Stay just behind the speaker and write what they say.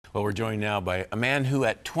Well, we're joined now by a man who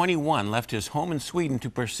at 21 left his home in Sweden to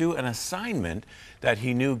pursue an assignment that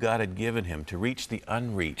he knew God had given him to reach the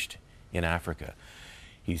unreached in Africa.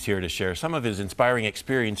 He's here to share some of his inspiring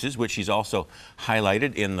experiences, which he's also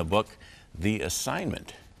highlighted in the book, The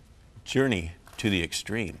Assignment, Journey to the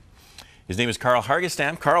Extreme. His name is Karl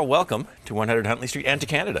Hargestam. Karl, welcome to 100 Huntley Street and to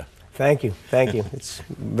Canada. Thank you. Thank you. It's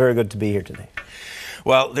very good to be here today.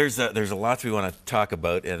 Well, there's a lot we want to talk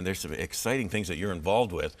about, and there's some exciting things that you're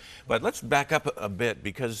involved with. But let's back up a bit,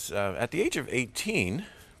 because at the age of 18,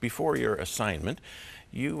 before your assignment,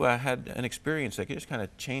 you had an experience that just kind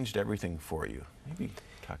of changed everything for you. Maybe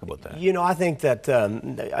talk about that. You know, I think that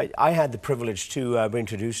I had the privilege to be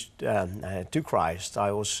introduced to Christ.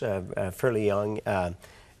 I was fairly young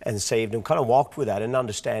and saved, and kind of walked with that, an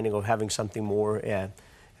understanding of having something more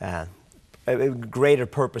a greater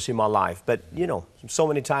purpose in my life. But you know, so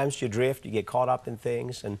many times you drift, you get caught up in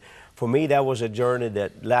things, and for me that was a journey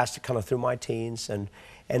that lasted kind of through my teens, and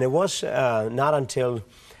it was not until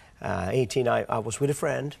 18 I was with a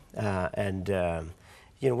friend, and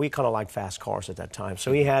you know, we kind of liked fast cars at that time.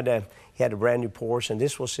 So he had a brand new Porsche, and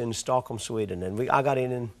this was in Stockholm, Sweden, and I got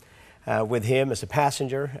in with him as a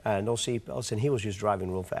passenger, no seatbelts, and he was just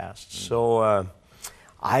driving real fast. So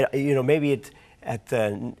you know, maybe at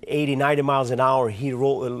 80, 90 miles an hour, he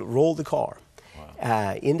rolled the car.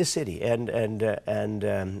 Wow. In the city,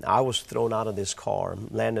 and I was thrown out of this car,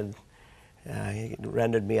 landed,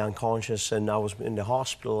 rendered me unconscious, and I was in the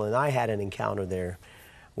hospital, and I had an encounter there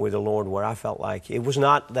with the Lord where I felt like it was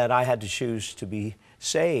not that I had to choose to be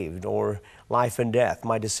saved or life and death.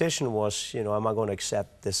 My decision was, you know, am I going to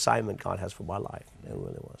accept the assignment God has for my life? It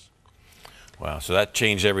really was. Wow, so that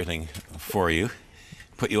changed everything for you.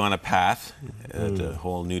 Put you on a path, a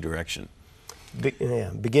whole new direction.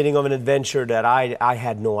 Beginning of an adventure that I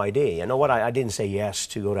had no idea. You know what? I didn't say yes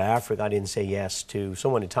to go to Africa. I didn't say yes to,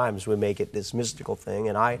 so many times we make it this mystical thing,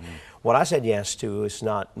 and what I said yes to is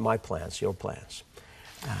not my plans, your plans.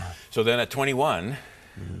 So then at 21,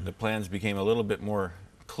 the plans became a little bit more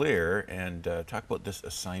clear, and talk about this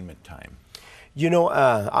assignment time. You know,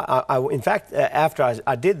 in fact, after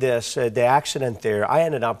I did this, the accident there, I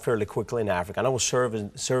ended up fairly quickly in Africa, and I was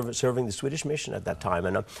serving the Swedish mission at that time,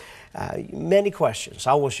 and many questions.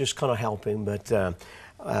 I was just kind of helping, but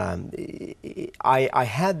I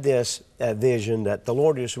had this vision that the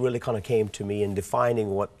Lord just really kind of came to me in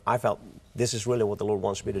defining what I felt this is really what the Lord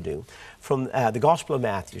wants me to do. From the Gospel of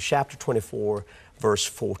Matthew, chapter 24, verse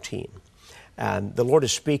 14. The Lord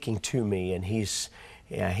is speaking to me, and He's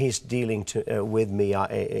dealing with me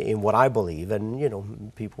in what I believe, and you know,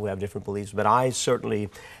 people who have different beliefs, but I certainly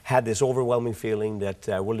had this overwhelming feeling that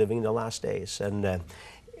we're living in the last days, and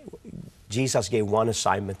Jesus gave one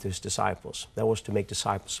assignment to His disciples. That was to make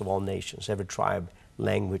disciples of all nations, every tribe,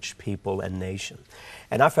 language, people, and nation.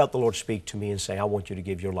 And I felt the Lord speak to me and say, I want you to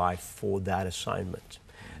give your life for that assignment.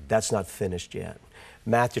 That's not finished yet.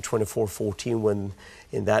 Matthew 24:14, when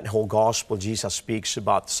in that whole gospel Jesus speaks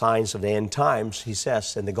about signs of the end times, He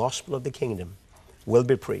says, and the gospel of the kingdom will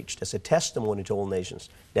be preached as a testimony to all nations,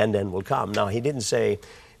 then will come. Now, He didn't say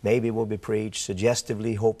maybe it will be preached,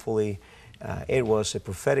 suggestively, hopefully. It was a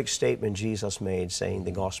prophetic statement Jesus made saying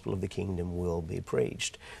the gospel of the kingdom will be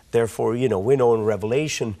preached. Therefore, you know, we know in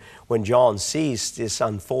Revelation, when John sees this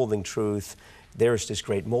unfolding truth, there's this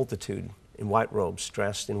great multitude in white robes,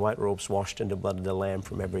 dressed in white robes, washed in the blood of the Lamb,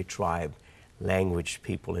 from every tribe, language,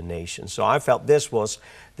 people, and nation. So I felt this was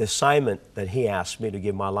the assignment that He asked me to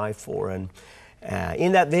give my life for. And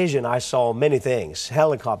in that vision, I saw many things,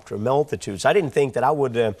 helicopter, multitudes. I didn't think that I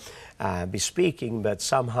would be speaking, but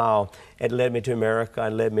somehow it led me to America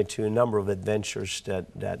and led me to a number of adventures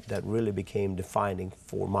that really became defining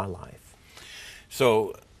for my life.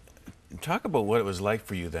 So talk about what it was like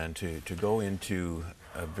for you then to go into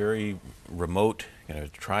a very remote, you know,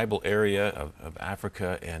 tribal area of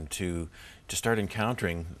Africa, and to start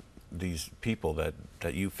encountering these people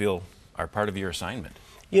that you feel are part of your assignment.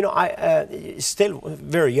 You know, I still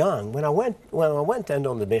very young when I went and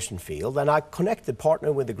on the mission field, and I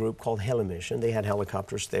partnered with a group called Heli Mission. They had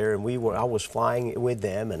helicopters there, and I was flying with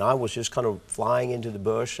them, and I was just kind of flying into the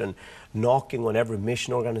bush and knocking on every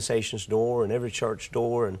mission organization's door and every church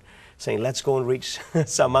door and saying, let's go and reach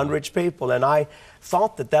some unreached people. And I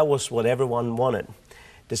thought that was what everyone wanted.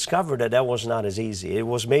 Discovered that was not as easy. It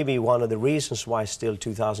was maybe one of the reasons why still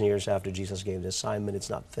 2,000 years after Jesus gave the assignment, it's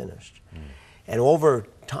not finished. And over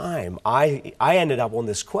time, I ended up on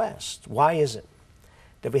this quest. Why is it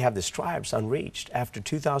that we have these tribes unreached? After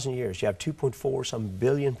 2,000 years, you have 2.4 some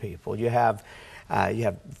billion people. You have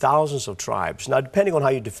thousands of tribes. Now, depending on how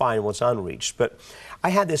you define what's unreached, but I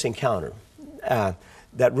had this encounter.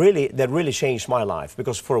 that really changed my life.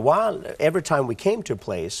 Because for a while, every time we came to a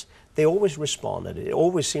place, they always responded. It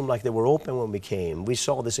always seemed like they were open when we came. We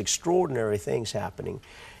saw these extraordinary things happening.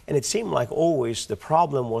 And it seemed like always the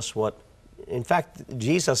problem was what, in fact,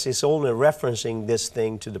 Jesus is only referencing this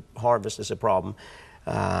thing to the harvest as a problem.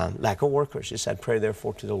 Lack of workers. He said, pray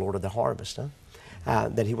therefore to the Lord of the harvest,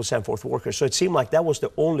 that He will send forth workers. So it seemed like that was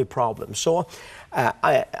the only problem. So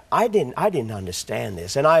I didn't understand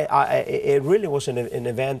this. And it really was an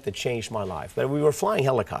event that changed my life. But we were flying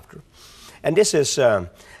helicopter. And this is,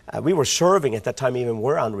 we were serving at that time even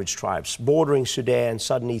were unreached tribes, bordering Sudan,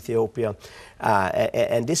 southern Ethiopia.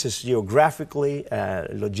 And this is geographically,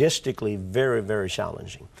 logistically very, very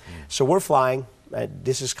challenging. So we're flying.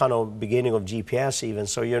 This is kind of beginning of GPS even.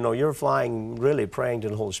 So, you know, you're flying really praying to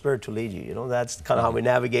the Holy Spirit to lead you. You know, that's kind of how we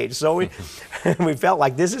navigate. So we felt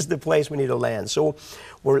like this is the place we need to land. So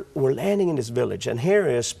we're landing in this village. And here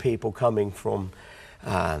is people coming from,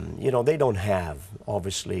 you know, they don't have,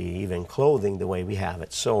 obviously, even clothing the way we have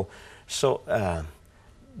it. So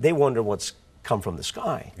they wonder what's come from the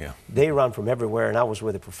sky. Yeah. They run from everywhere, and I was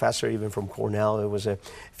with a professor, even from Cornell. There was a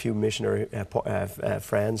few missionary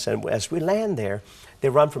friends, and as we land there, they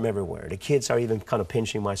run from everywhere. The kids are even kind of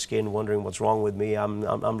pinching my skin, wondering what's wrong with me.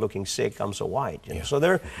 I'm looking sick. I'm so white. You know?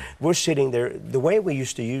 So we're sitting there. The way we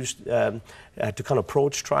used to use to kind of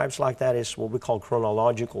approach tribes like that is what we call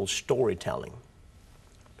chronological storytelling.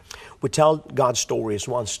 We tell God's story as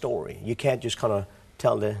one story. You can't just kind of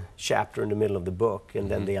tell the chapter in the middle of the book and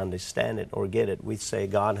then they understand it or get it. We say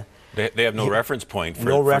God... They have no reference point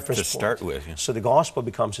to start with. Yeah. So the gospel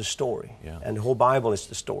becomes a story, and the whole Bible is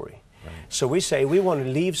the story. Right. So we say we want to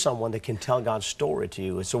leave someone that can tell God's story to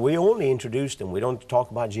you. So we only introduce them. We don't talk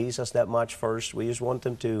about Jesus that much first. We just want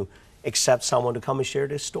them to accept someone to come and share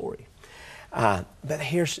this story. But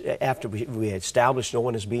here's, after we establish no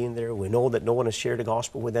one is being there, we know that no one has shared the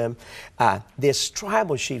gospel with them, this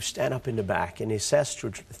tribal chief stand up in the back and he says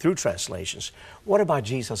through translations, what about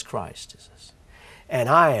Jesus Christ? He says. And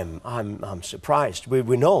I'm surprised.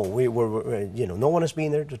 We know, you know, no one has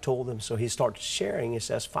been there to tell them. So he starts sharing. He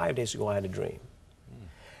says, 5 days ago I had a dream.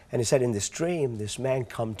 And he said, in this dream, this man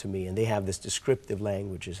come to me, and they have this descriptive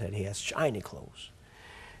language. He said, he has shiny clothes.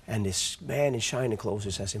 And this man in shiny clothes,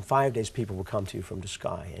 he says, in 5 days people will come to you from the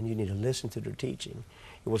sky, and you need to listen to their teaching.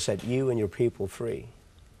 It will set you and your people free.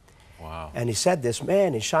 Wow. And he said, this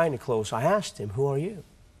man in shiny clothes, I asked him, who are you?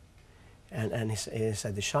 And he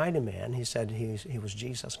said, the shiny man, he said he was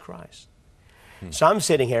Jesus Christ. So I'm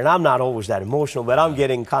sitting here, and I'm not always that emotional, but I'm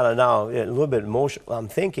getting kind of now a little bit emotional. I'm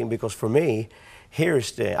thinking, because for me,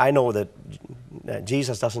 I know that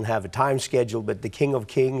Jesus doesn't have a time schedule, but the King of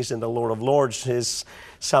Kings and the Lord of Lords is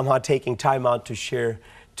somehow taking time out to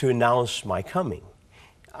announce my coming.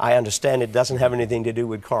 I understand it doesn't have anything to do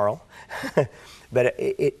with Karl, but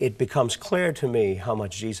it becomes clear to me how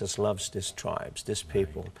much Jesus loves these tribes, these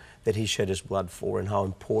people, that He shed His blood for, and how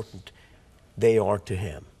important they are to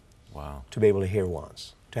Him. Wow. To be able to hear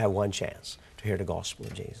once, to have one chance to hear the gospel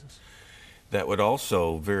of Jesus. That would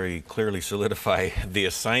also very clearly solidify the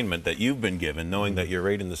assignment that you've been given, knowing that you're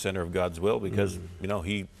right in the center of God's will, because you know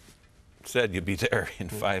He said you'd be there in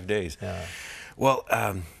 5 days. Yeah. Well,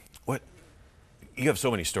 you have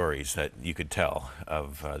so many stories that you could tell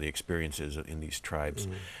of the experiences in these tribes.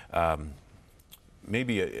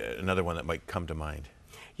 Maybe another one that might come to mind.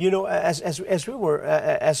 You know, as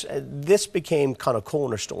this became kind of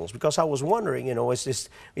cornerstones, because I was wondering, you know, is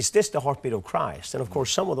this the heartbeat of Christ? And of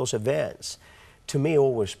course, some of those events, to me,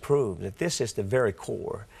 always prove that this is the very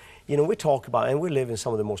core. You know, we talk about, and we live in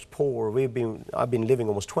some of the most poor. I've been living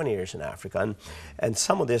almost 20 years in Africa, and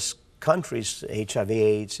some of these countries,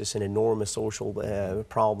 HIV/AIDS is an enormous social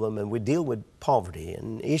problem, and we deal with poverty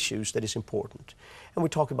and issues that is important. And we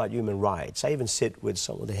talk about human rights. I even sit with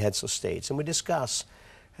some of the heads of states, and we discuss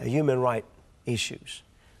human rights issues.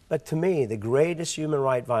 But to me, the greatest human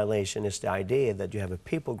right violation is the idea that you have a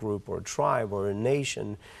people group or a tribe or a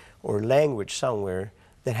nation or a language somewhere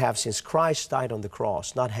that have, since Christ died on the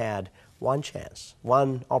cross, not had one chance,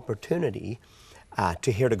 one opportunity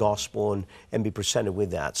to hear the gospel and be presented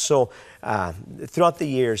with that. So throughout the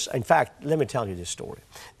years, in fact, let me tell you this story.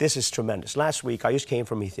 This is tremendous. Last week, I just came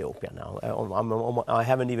from Ethiopia now. I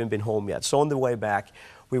haven't even been home yet. So on the way back,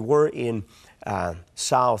 we were in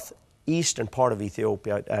southeastern part of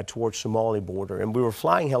Ethiopia towards Somali border, and we were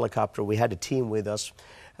flying helicopter. We had a team with us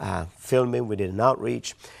filming. We did an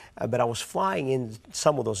outreach, but I was flying in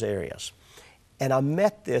some of those areas, and I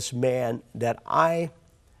met this man that I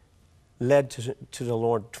led to the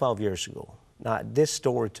Lord 12 years ago. Now, this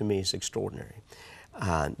story to me is extraordinary.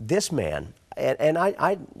 This man, And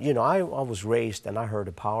I was raised and I heard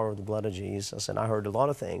the power of the blood of Jesus, and I heard a lot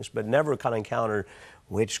of things, but never kind of encountered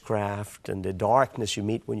witchcraft and the darkness you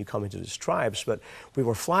meet when you come into these tribes. But we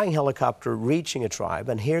were flying helicopter reaching a tribe,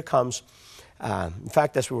 and here comes, in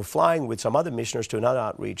fact, as we were flying with some other missioners to another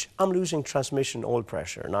outreach, I'm losing transmission oil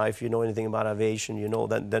pressure. Now, if you know anything about aviation, you know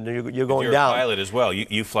that you're going You're down. a pilot as well.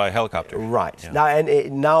 You fly a helicopter. Right.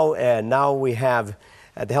 Yeah. Now we have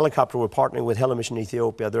the helicopter. We're partnering with Heli Mission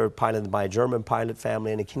Ethiopia. They're piloted by a German pilot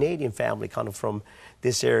family and a Canadian family kind of from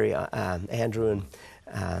this area, Andrew and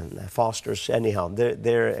Foster's. Anyhow,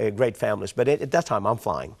 they're great families. But at that time, I'm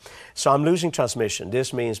flying. So I'm losing transmission.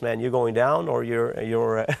 This means, man, you're going down or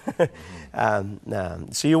you're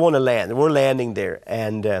so you want to land. We're landing there.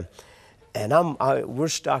 And we're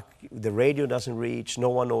stuck. The radio doesn't reach. No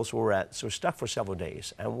one knows where we're at. So we're stuck for several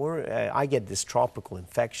days. And I get this tropical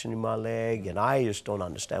infection in my leg, and I just don't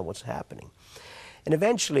understand what's happening. And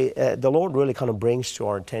eventually, the Lord really kind of brings to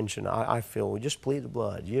our attention, I feel, we just plead the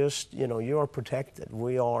blood. You are protected.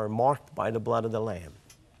 We are marked by the blood of the Lamb.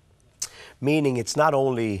 Meaning it's not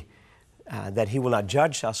only that He will not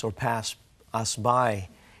judge us or pass us by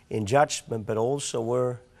in judgment, but also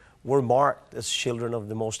we're marked as children of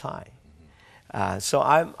the Most High. So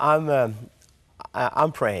I'm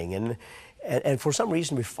praying, and for some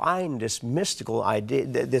reason we find this mystical idea.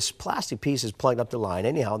 This plastic piece is plugged up the line.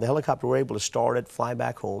 Anyhow, the helicopter, we're able to start it, fly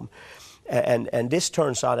back home, and this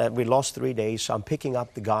turns out that we lost 3 days. So I'm picking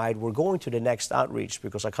up the guide. We're going to the next outreach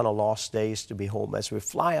because I kind of lost days to be home. As we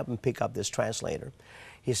fly up and pick up this translator,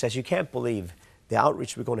 he says, "You can't believe the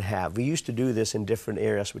outreach we're going to have. We used to do this in different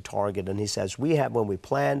areas with Target." And he says, when we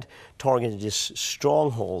planned Target, this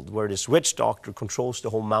stronghold where this witch doctor controls the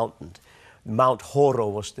whole mountain. Mount Horo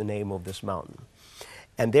was the name of this mountain.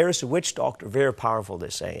 And there is a witch doctor, very powerful, they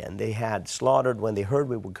say. And they had slaughtered, when they heard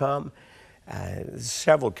we would come,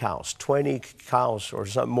 several cows, 20 cows or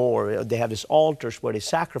something more. They have these altars where they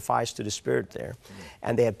sacrifice to the spirit there.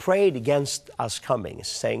 And they had prayed against us coming,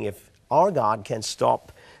 saying if our God can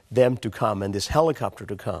stop them to come and this helicopter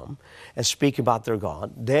to come and speak about their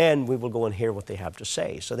God, then we will go and hear what they have to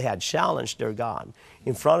say. So they had challenged their God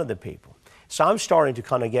in front of the people. So I'm starting to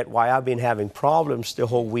kind of get why I've been having problems the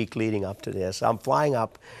whole week leading up to this. I'm flying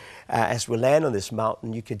up. As we land on this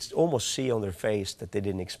mountain, you could almost see on their face that they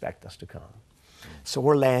didn't expect us to come. So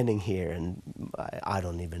we're landing here, and I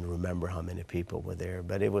don't even remember how many people were there,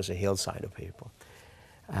 but it was a hillside of people,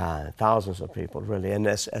 thousands of people, really. And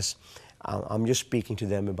as I'm just speaking to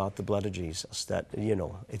them about the blood of Jesus, that,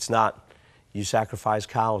 it's not you sacrifice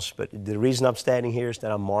cows, but the reason I'm standing here is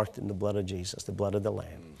that I'm marked in the blood of Jesus, the blood of the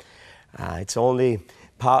Lamb. It's only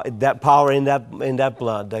that power in that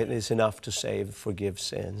blood that is enough to save, forgive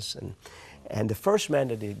sins. And the first man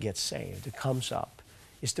that gets saved, that comes up,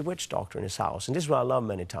 is the witch doctor in his house. And this is what I love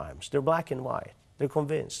many times. They're black and white. They're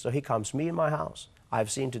convinced. So he comes, me in my house.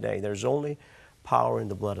 I've seen today there's only power in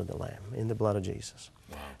the blood of the Lamb, in the blood of Jesus.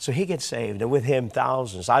 Wow. So he gets saved, and with him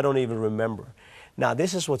thousands. I don't even remember. Now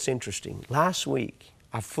this is what's interesting. Last week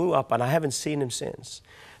I flew up, and I haven't seen him since.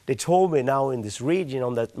 They told me now in this region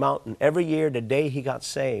on that mountain, every year the day he got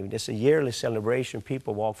saved, it's a yearly celebration.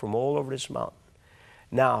 People walk from all over this mountain.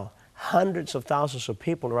 Now, hundreds of thousands of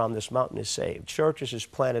people around this mountain is saved. Churches is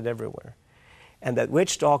planted everywhere. And that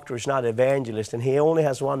witch doctor is not an evangelist, and he only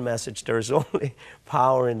has one message: there is only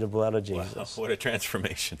power in the blood of Jesus. Wow, what a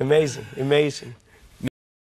transformation. Amazing, amazing.